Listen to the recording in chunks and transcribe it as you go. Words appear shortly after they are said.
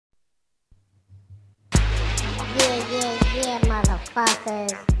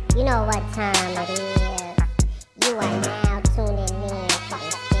motherfuckers, you know what time it is. You are now tuning in to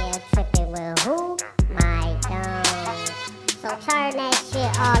the Still Tripping with who? My Dome. So turn that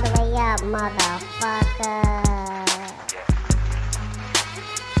shit all the way up, motherfucker.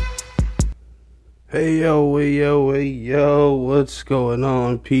 Hey yo, what's going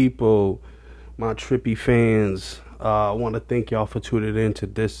on, people? My trippy fans. I want to thank y'all for tuning in to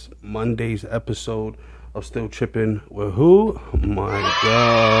this Monday's episode of Still Tripping with who? My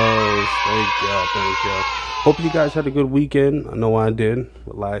God. Thank y'all. Hope you guys had a good weekend. I know I did.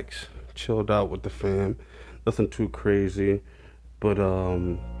 Relax, chilled out with the fam. Nothing too crazy, but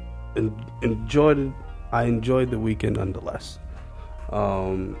enjoyed it. I enjoyed the weekend nonetheless.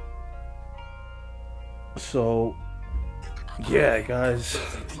 So yeah, guys.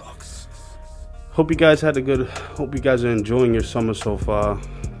 Hope you guys are enjoying your summer so far.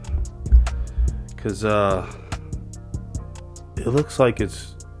 Cause it looks like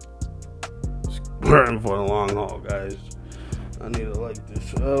it's burning for the long haul, guys. I need to light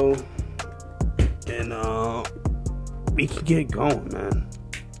this out. And we can get going, man.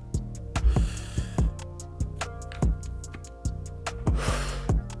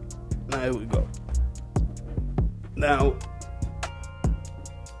 Now here we go. Now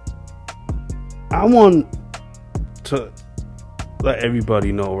I want to let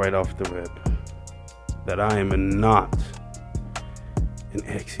everybody know right off the rip that I am not an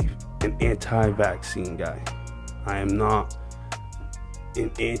anti-vaccine guy. I am not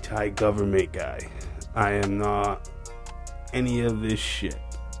an anti-government guy. I am not any of this shit.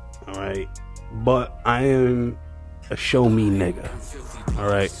 Alright? But I am a show me nigga.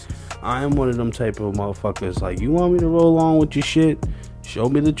 Alright? I am one of them type of motherfuckers. Like, you want me to roll on with your shit? Show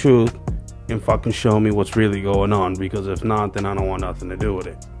me the truth. And fucking show me what's really going on, because if not, then I don't want nothing to do with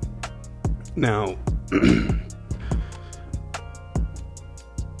it. Now,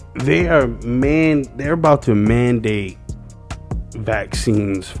 they're about to mandate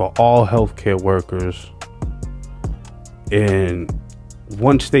vaccines for all healthcare workers, and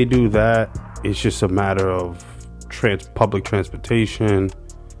once they do that, it's just a matter of public transportation,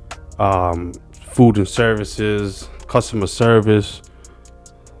 food and services, customer service.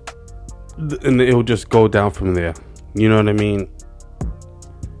 And it'll just go down from there. You know what I mean?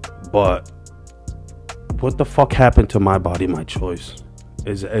 But what the fuck happened to my body, my choice?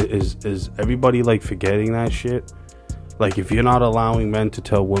 Is everybody like forgetting that shit? Like, if you're not allowing men to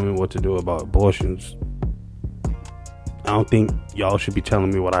tell women what to do about abortions, I don't think y'all should be telling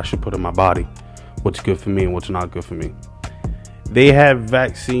me what I should put in my body, what's good for me and what's not good for me. They have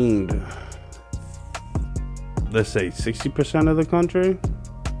vaccinated, let's say 60% of the country.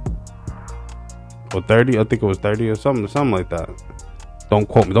 Or 30, I think it was 30 or something like that. Don't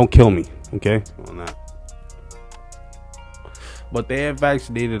quote me, don't kill me, okay? On that. But they have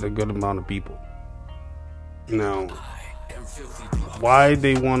vaccinated a good amount of people. Now, why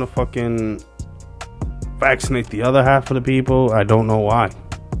they want to fucking vaccinate the other half of the people, I don't know why.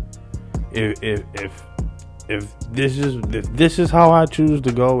 If this is how I choose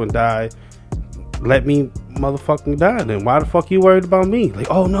to go and die, let me motherfucking die. Then why the fuck you worried about me? Like,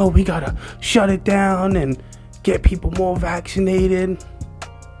 oh no, we gotta shut it down and get people more vaccinated.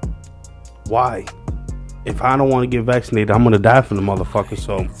 Why? If I don't want to get vaccinated, I'm gonna die from the motherfucker.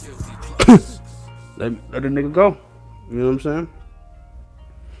 So let a nigga go. You know what I'm saying?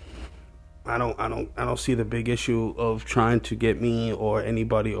 I don't see the big issue of trying to get me or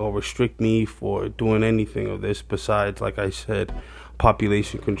anybody or restrict me for doing anything of this besides, like I said,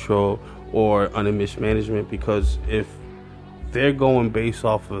 population control or mismanagement. Because if they're going based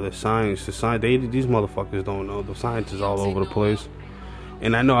off of the science, these motherfuckers don't know. The science is all over the place.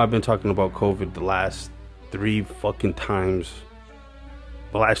 And I know I've been talking about COVID the last 3 fucking times.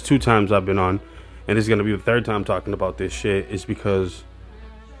 The last 2 times I've been on, and it's gonna be the 3rd time talking about this shit, is because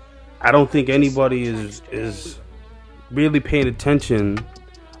I don't think anybody is really paying attention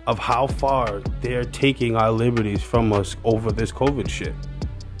of how far they're taking our liberties from us over this COVID shit.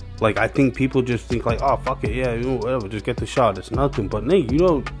 Like, I think people just think like, oh, fuck it, yeah, whatever, just get the shot, it's nothing. But Nate, you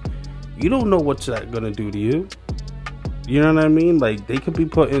don't know what's that gonna do to you. You know what I mean? Like, they could be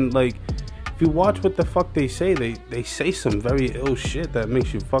putting, like, if you watch what the fuck they say, they say some very ill shit that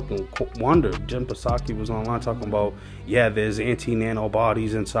makes you fucking wonder. Jen Psaki was online talking about, yeah, there's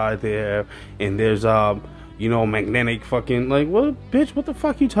anti-nanobodies inside there, and there's magnetic fucking, like, what, bitch, what the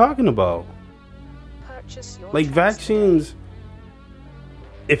fuck you talking about? Like, vaccines,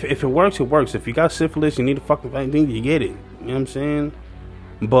 if it works, it works. If you got syphilis, you need a fucking vaccine, you get it. You know what I'm saying?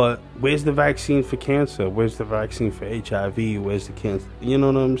 But where's the vaccine for cancer? Where's the vaccine for HIV? Where's the cancer? You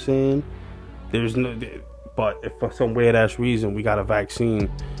know what I'm saying? There's no... But if for some weird ass reason we got a vaccine,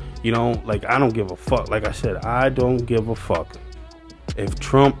 you know, like, I don't give a fuck. Like I said, I don't give a fuck. If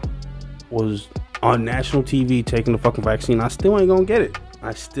Trump was on national TV taking the fucking vaccine, I still ain't gonna get it.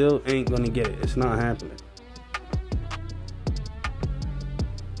 I still ain't gonna get it. It's not happening.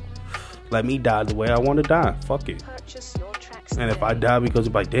 Let me die the way I want to die. Fuck it. And if I die because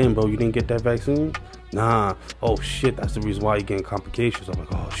it's like, damn, bro, you didn't get that vaccine? Nah. Oh, shit, that's the reason why you're getting complications. I'm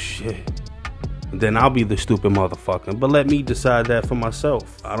like, oh, shit. Then I'll be the stupid motherfucker. But let me decide that for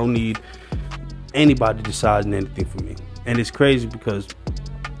myself. I don't need anybody deciding anything for me. And it's crazy because,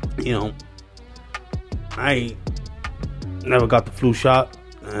 you know, I ain't never got the flu shot.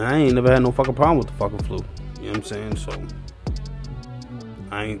 And I ain't never had no fucking problem with the fucking flu. You know what I'm saying? So,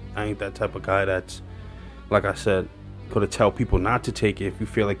 I ain't that type of guy that's, like I said, gonna tell people not to take it. If you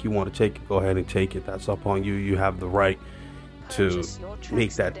feel like you want to take it, go ahead and take it. That's up on you. You have the right to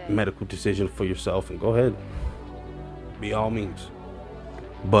make that medical decision for yourself, and go ahead, by all means.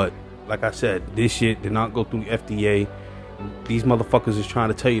 But like I said, this shit did not go through the FDA. These motherfuckers is trying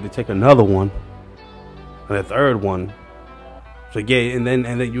to tell you to take another one and a third one. So yeah, and then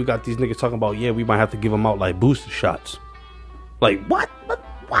you got these niggas talking about, yeah, we might have to give them out like booster shots. Like what?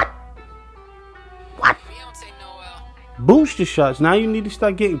 Booster shots? Now you need to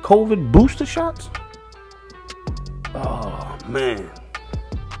start getting COVID booster shots? Oh, man.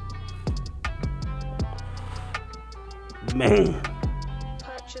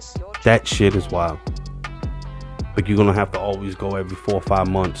 That shit is wild. Like, you're gonna have to always go every 4 or 5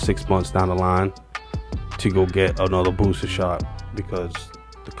 months, 6 months down the line to go get another booster shot because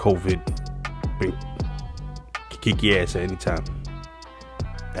the COVID can kick your ass at any time.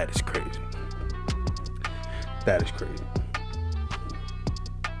 That is crazy. That is crazy.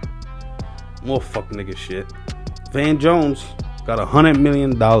 More fuck nigga shit. Van Jones got $100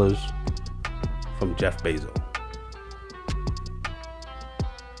 million from Jeff Bezos.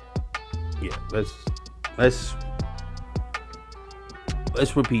 Yeah, let's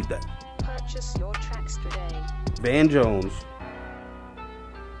repeat that. Purchase your tracks today. Van Jones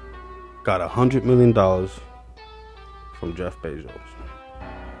got $100 million from Jeff Bezos.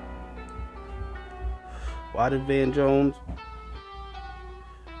 Why did Van Jones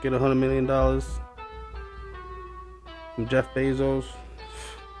get $100 million from Jeff Bezos?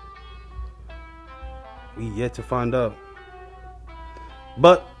 We yet to find out.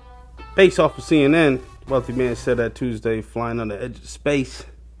 But based off of CNN, wealthy man said that Tuesday, flying on the edge of space.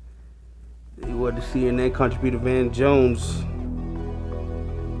 He wanted to CNN contributor Van Jones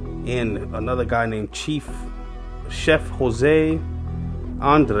and another guy named Chef Jose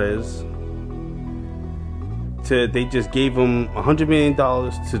Andres. They just gave him $100 million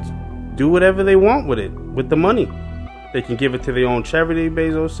to do whatever they want with it, with the money. They can give it to their own charity,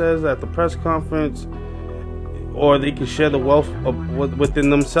 Bezos says at the press conference, or they can share the wealth within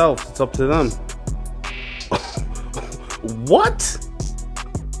themselves. It's up to them. What?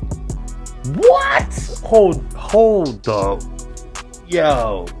 Hold up.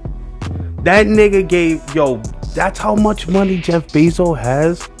 Yo. That nigga gave, that's how much money Jeff Bezos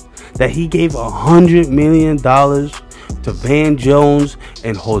has? That he gave $100 million to Van Jones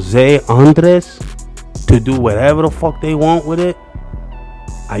and Jose Andres to do whatever the fuck they want with it?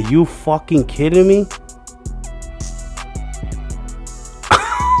 Are you fucking kidding me?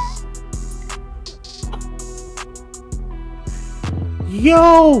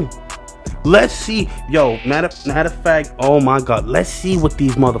 Yo, let's see. Matter of fact, oh my God, let's see what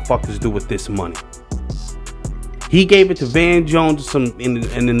these motherfuckers do with this money. He gave it to Van Jones, and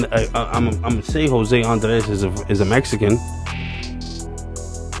then I'm gonna say Jose Andres is a Mexican,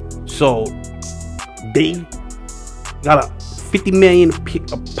 so they got a $50 million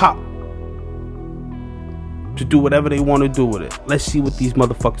a pop to do whatever they want to do with it. Let's see what these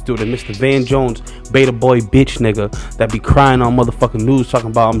motherfuckers do. And Mr. Van Jones, beta boy bitch nigga that be crying on motherfucking news talking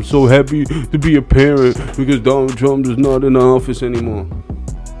about, I'm so happy to be a parent because Donald Trump is not in the office anymore.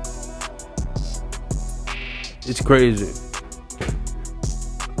 It's crazy.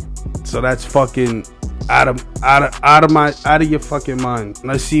 So that's fucking out of your fucking mind.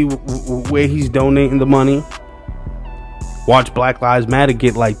 Let's see where he's donating the money. Watch Black Lives Matter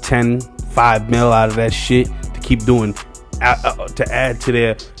get like 5 mil out of that shit to keep doing to add to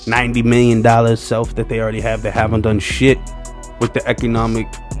their $90 million self that they already have. They haven't done shit with the economic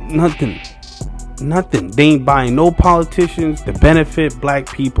nothing. They ain't buying no politicians to benefit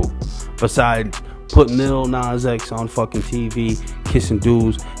black people besides putting Lil Nas X on fucking TV, kissing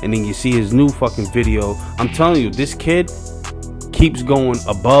dudes, and then you see his new fucking video. I'm telling you, this kid keeps going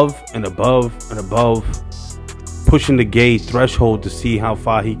above and above and above, pushing the gay threshold to see how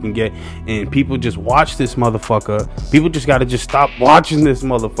far he can get, and people just watch this motherfucker. People just gotta just stop watching this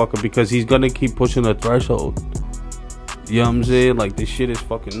motherfucker because he's gonna keep pushing the threshold. You know what I'm saying? Like, this shit is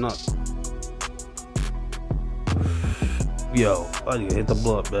fucking nuts. Yo, I need to hit the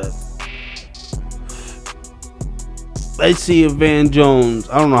blood bed. Let's see if Van Jones,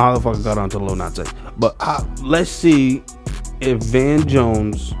 I don't know how the fuck I got onto Lil Nas X, but let's see if Van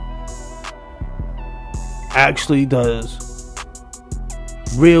Jones actually does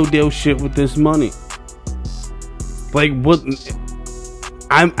real deal shit with this money. Like, what?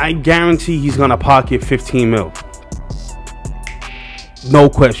 I guarantee he's gonna pocket 15 mil. No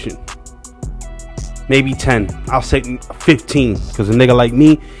question. Maybe 10. I'll say 15. Because a nigga like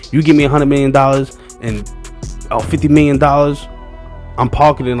me, you give me $100 million and $50 million, I'm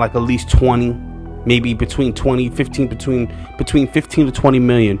pocketing like at least 20. Maybe between 15 to 20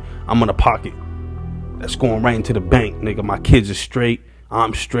 million, I'm gonna pocket. That's going right into the bank, nigga. My kids are straight.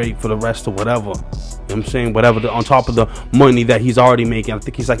 I'm straight for the rest of whatever. You know what I'm saying? Whatever, on top of the money that he's already making. I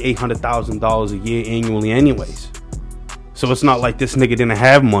think he's like $800,000 a year annually anyways. So it's not like this nigga didn't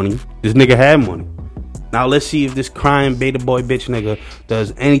have money. This nigga had money. Now let's see if this crying beta boy bitch nigga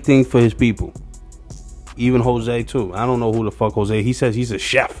does anything for his people. Even Jose too. I don't know who the fuck Jose. He says he's a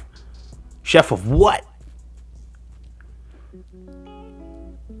chef. Chef of what?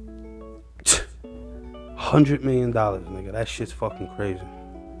 $100 million, nigga. That shit's fucking crazy.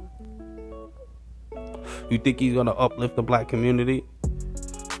 You think he's gonna uplift the black community?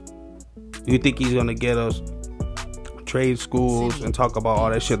 You think he's gonna get us trade schools and talk about all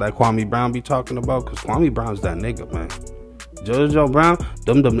that shit like Kwame Brown be talking about? Cause Kwame Brown's that nigga, man. JoJo Brown,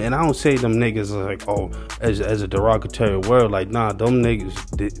 them, and I don't say them niggas like, oh, as a derogatory word. Like, nah, them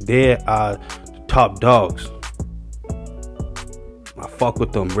niggas, they are the top dogs. I fuck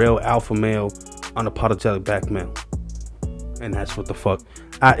with them, real alpha male, unapologetic black male, and that's what the fuck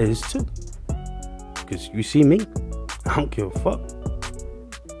I is too. Cause you see me, I don't give a fuck.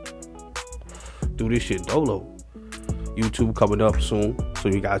 Do this shit dolo. YouTube coming up soon, so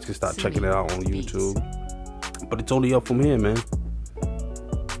you guys can start checking it out on YouTube. But it's only up from here, man.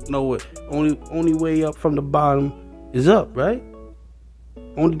 No, only way up from the bottom is up, right?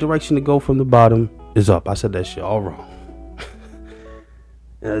 Only direction to go from the bottom is up. I said that shit all wrong.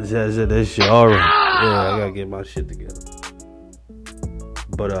 I said that shit all wrong. Yeah, I gotta get my shit together.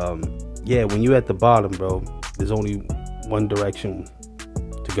 But yeah, when you at the bottom, bro, there's only one direction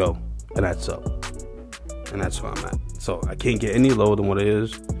to go, and that's up. And that's where I'm at. So I can't get any lower than what it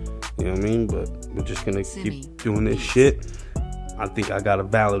is. You know what I mean? But we're just gonna keep doing this shit. I think I got a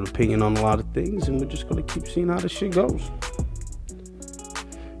valid opinion on a lot of things, and we're just gonna keep seeing how this shit goes.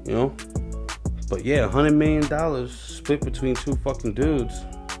 You know? But yeah, $100 million split between two fucking dudes.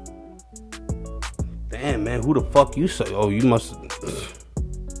 Damn, man, who the fuck you say? Oh, you must.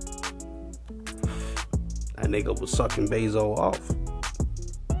 That nigga was sucking Bezos off.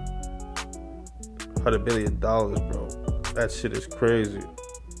 $100 billion, bro. That shit is crazy.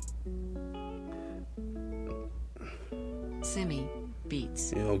 Simi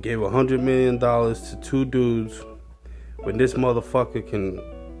Beats. You know, gave $100 million to two dudes when this motherfucker can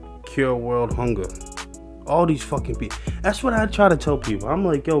cure world hunger. All these fucking people. That's what I try to tell people. I'm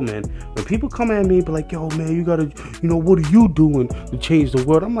like, yo, man, when people come at me and be like, yo, man, you gotta, you know, what are you doing to change the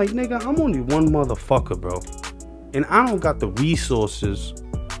world? I'm like, nigga, I'm only one motherfucker, bro. And I don't got the resources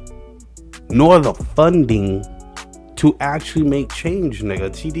nor the funding to actually make change,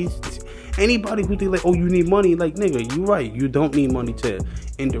 nigga. See, anybody who think like, oh, you need money, like, nigga, you right. You don't need money to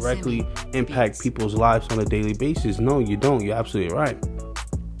indirectly impact people's lives on a daily basis. No, you don't. You're absolutely right.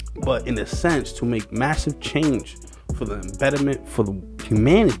 But in a sense, to make massive change for the betterment for the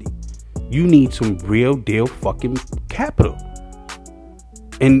humanity, you need some real deal fucking capital.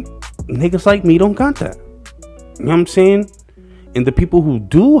 And niggas like me don't got that. You know what I'm saying? And the people who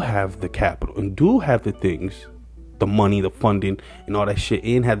do have the capital and do have the things, the money, the funding, and all that shit,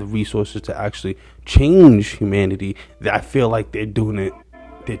 and have the resources to actually change humanity, that I feel like they're doing it.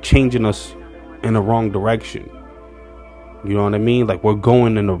 They're changing us in the wrong direction. You know what I mean? Like, we're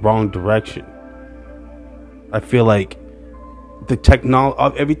going in the wrong direction. I feel like the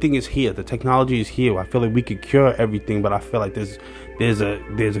technology, everything is here. The technology is here. I feel like we could cure everything, but I feel like there's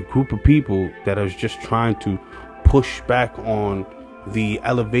a group of people that are just trying to push back on the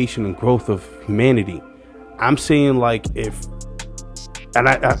elevation and growth of humanity. I'm saying, like,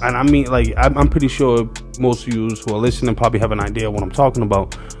 I mean, like, I'm pretty sure most of you who are listening probably have an idea of what I'm talking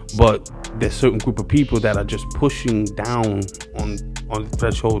about, but there's a certain group of people that are just pushing down on the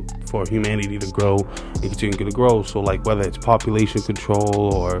threshold for humanity to grow and continue to grow. So, like, whether it's population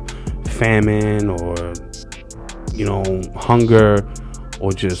control or famine or hunger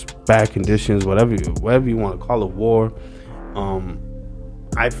or just bad conditions, whatever you want to call it, war.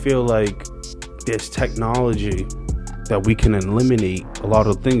 I feel like there's technology that we can eliminate a lot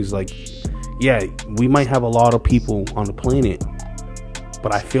of things. Like, yeah, we might have a lot of people on the planet,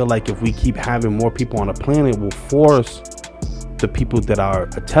 but I feel like if we keep having more people on the planet, we'll force the people that are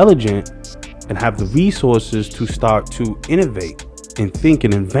intelligent and have the resources to start to innovate and think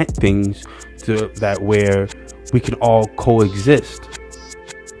and invent things that where we can all coexist.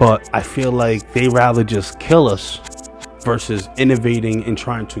 But I feel like they rather just kill us versus innovating and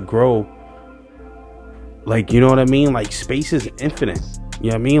trying to grow. Like, you know what I mean? Like, space is infinite. You know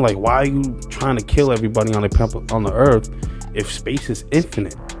what I mean? Like, why are you trying to kill everybody on the earth if space is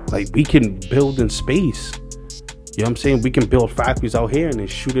infinite? Like, we can build in space. You know what I'm saying? We can build factories out here and then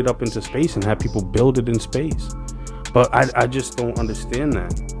shoot it up into space and have people build it in space. But I just don't understand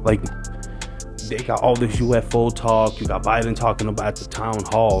that. Like, they got all this UFO talk. You got Biden talking about the town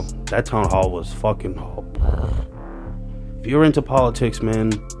hall. That town hall was fucking... If you're into politics,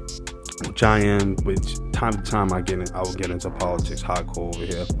 man, which I am, which time to time I will get into politics hardcore over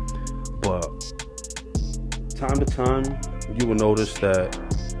here. But time to time, you will notice that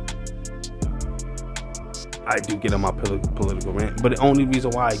I do get on my political rant. But the only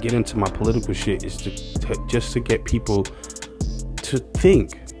reason why I get into my political shit is just to get people to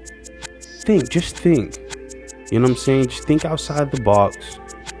think. Just think. You know what I'm saying? Just think outside the box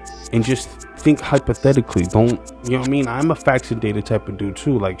and just think hypothetically. Don't, you know what I mean? I'm a facts and data type of dude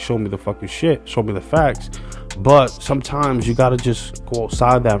too. Like, show me the fucking shit, show me the facts. But sometimes you gotta just go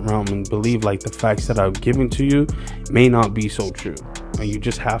outside that realm and believe like the facts that are given to you may not be so true, and you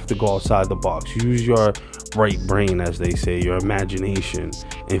just have to go outside the box. Use your right brain, as they say, your imagination,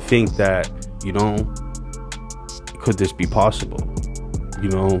 and think that, you know, could this be possible? You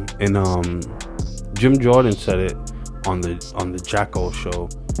know, and Jim Jordan said it on the Jacko show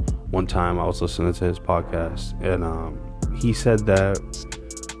one time. I was listening to his podcast, and he said that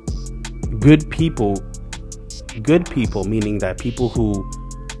good people, meaning that people who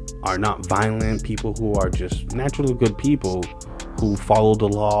are not violent, people who are just naturally good people, who follow the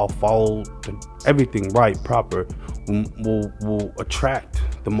law, follow everything right, proper, will attract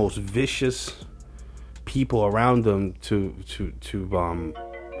the most vicious people around them to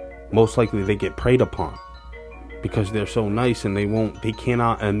most likely they get preyed upon because they're so nice, and they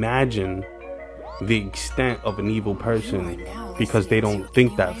cannot imagine the extent of an evil person because they don't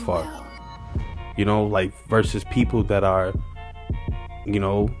think that far. You know, like, versus people that are, you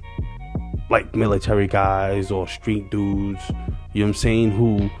know, like military guys or street dudes, you know what I'm saying,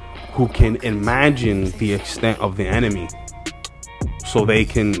 who can imagine the extent of the enemy so they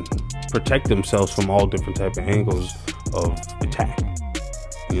can protect themselves from all different type of angles of attack,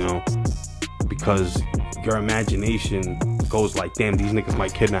 you know, because your imagination goes like, damn, these niggas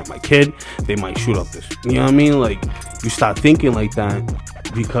might kidnap my kid, they might shoot up this, you know what I mean? Like, you start thinking like that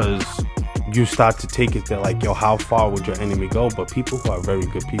because you start to take it that, like, yo, how far would your enemy go? But people who are very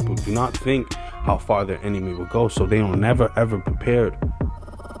good people do not think how far their enemy will go, so they are never ever prepared,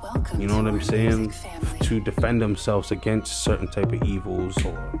 you know what I'm saying, to defend themselves against certain type of evils,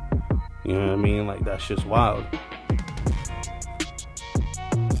 or, you know what I mean? Like, that's just wild.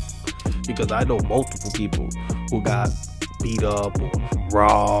 Because I know multiple people who got beat up or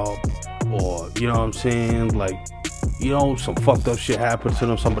robbed, or, you know what I'm saying, like, you know, some fucked up shit happened to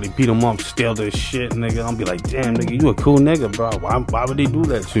them, somebody beat them up, steal their shit, nigga. I'll be like, damn, nigga, you a cool nigga, bro. Why would they do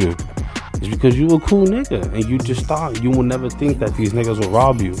that to you? It's because you a cool nigga, and you just thought, you will never think that these niggas will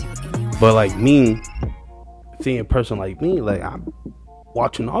rob you. But like me, seeing a person like me, like, I'm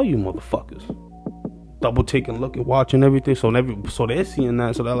watching all you motherfuckers, double taking, looking, watching everything. So they're seeing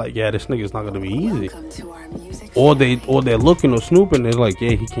that, so they're like, yeah, this nigga's not gonna be easy. Or they're looking or snooping, they're like,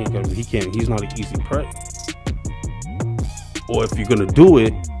 yeah, he's not an easy prey. Or if you're gonna do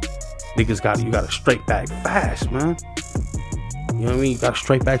it, niggas you gotta straight back fast, man. You know what I mean? You gotta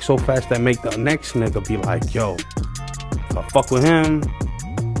straight back so fast that make the next nigga be like, yo, if I fuck with him,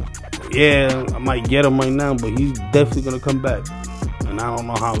 yeah, I might get him right now, but he's definitely gonna come back. And I don't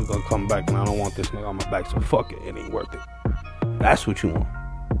know how he's gonna come back, and I don't want this nigga on my back, so fuck it, it ain't worth it. That's what you want.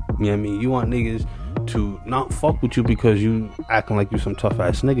 You know what I mean? You want niggas to not fuck with you because you acting like you some tough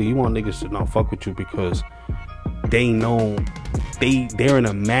ass nigga. You want niggas to not fuck with you because they know they're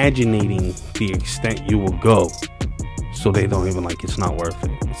imagining the extent you will go, so they don't even, like, it's not worth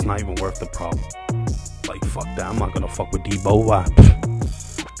it. It's not even worth the problem. Like, fuck that. I'm not gonna fuck with Debo. Why?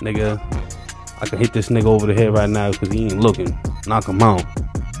 Nigga, I can hit this nigga over the head right now because he ain't looking. Knock him out.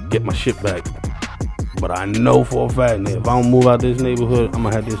 Get my shit back. But I know for a fact that if I don't move out this neighborhood, I'm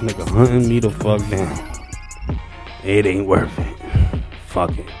gonna have this nigga hunting me the fuck down. it ain't worth it.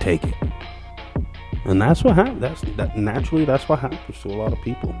 Fuck it, take it. And that's what happens. Naturally, that's what happens to a lot of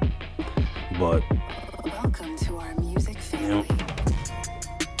people. But Welcome to our music family.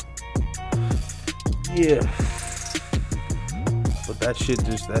 Yeah. But that shit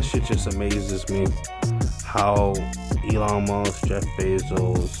just amazes me. How Elon Musk, Jeff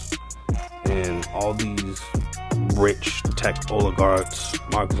Bezos, and all these rich tech oligarchs,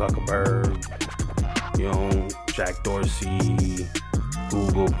 Mark Zuckerberg, Jack Dorsey,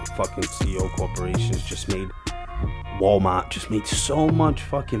 Google fucking CEO corporations just made Walmart just made so much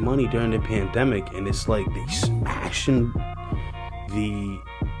fucking money during the pandemic, and it's like they smashing the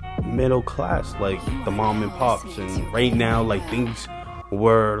middle class, like the mom and pops, and right now like things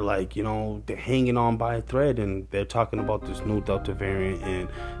were like, they're hanging on by a thread, and they're talking about this new Delta variant and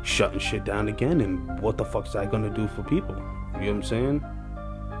shutting shit down again, and what the fuck's that gonna do for people? You know what I'm saying?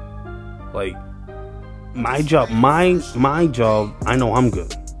 Like my job, I know I'm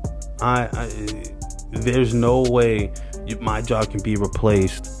good. There's no way my job can be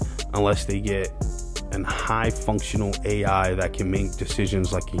replaced unless they get a high functional AI that can make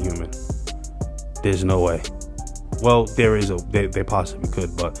decisions like a human. There's no way. Well, they possibly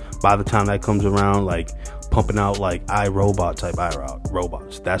could, but by the time that comes around, like pumping out like iRobot type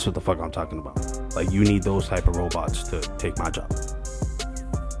robots, that's what the fuck I'm talking about. Like you need those type of robots to take my job.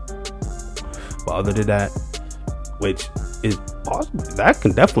 But other than that, which is possible, that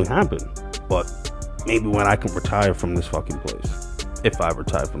can definitely happen. But maybe when I can retire from this fucking place, if I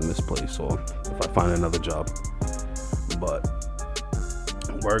retire from this place, or if I find another job. But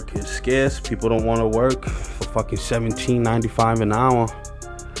work is scarce. People don't want to work for fucking $17.95 an hour,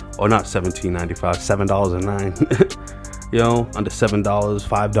 or not $17.95, $7.09. Under $7,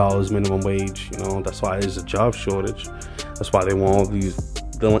 $5 minimum wage. That's why there's a job shortage. That's why they want all these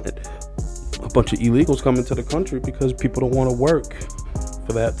a bunch of illegals coming to the country, because people don't want to work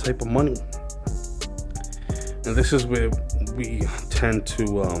for that type of money. And this is where we tend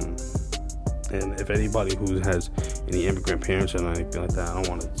to and if anybody who has any immigrant parents or anything like that, I don't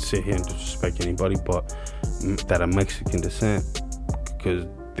want to sit here and disrespect anybody, but that are Mexican descent, because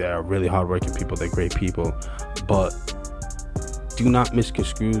they're really hardworking people, they're great people, but do not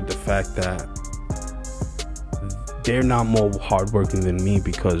misconstrue the fact that they're not more hardworking than me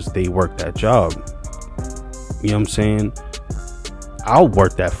because they work that job. You know what I'm saying? I'll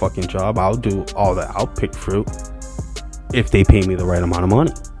work that fucking job. I'll do all that. I'll pick fruit if they pay me the right amount of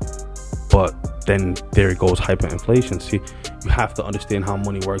money. But then there goes hyperinflation. See, you have to understand how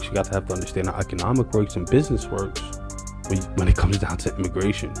money works. You got to have to understand how economic works and business works when it comes down to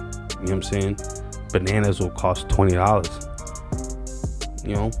immigration. You know what I'm saying? Bananas will cost $20.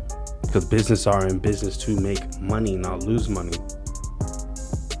 Because business are in business to make money, not lose money.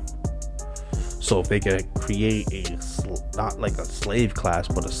 So if they can create not like a slave class,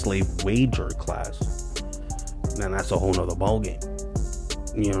 but a slave wager class, then that's a whole nother ballgame.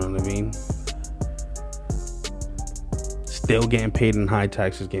 You know what I mean? Still getting paid in high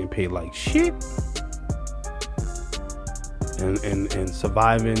taxes, getting paid like shit, and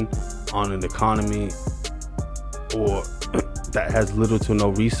surviving on an economy or that has little to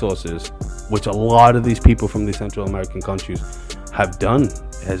no resources, which a lot of these people from the Central American countries have done,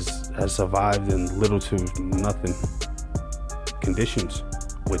 has survived in little to nothing conditions,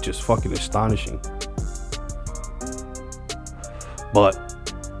 which is fucking astonishing. But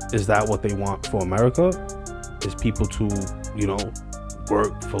is that what they want for America? Is people to,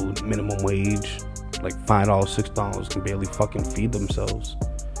 work for minimum wage, like $5, $6, can barely fucking feed themselves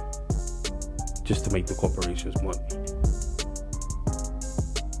just to make the corporations money?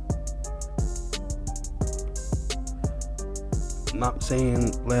 I'm not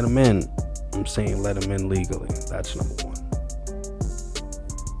saying let them in. I'm saying let them in legally. That's number one.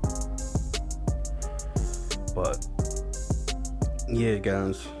 But yeah,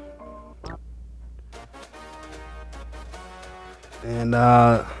 guys. And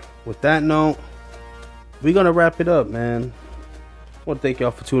with that note, we're gonna wrap it up, man. I want to thank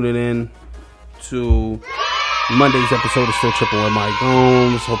y'all for tuning in to Monday's episode of Still Tripping with Mike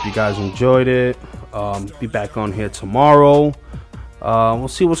Gomes. Hope you guys enjoyed it. Be back on here tomorrow. We'll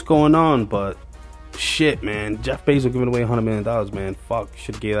see what's going on, but shit, man. Jeff Bezos giving away $100 million, man. Fuck,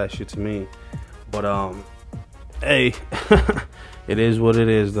 should have gave that shit to me. But hey, it is what it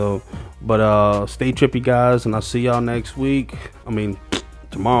is, though. But stay trippy, guys, and I'll see y'all next week. I mean,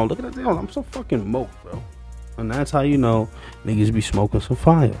 tomorrow. Look at that deal. I'm so fucking moked, bro. And that's how you know niggas be smoking some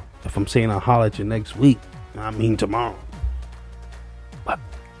fire. If I'm saying I'll holler at you next week, I mean tomorrow. But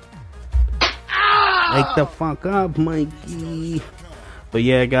wake the fuck up, Mikey. But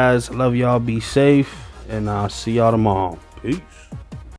yeah, guys, love y'all. Be safe. And I'll see y'all tomorrow. Peace.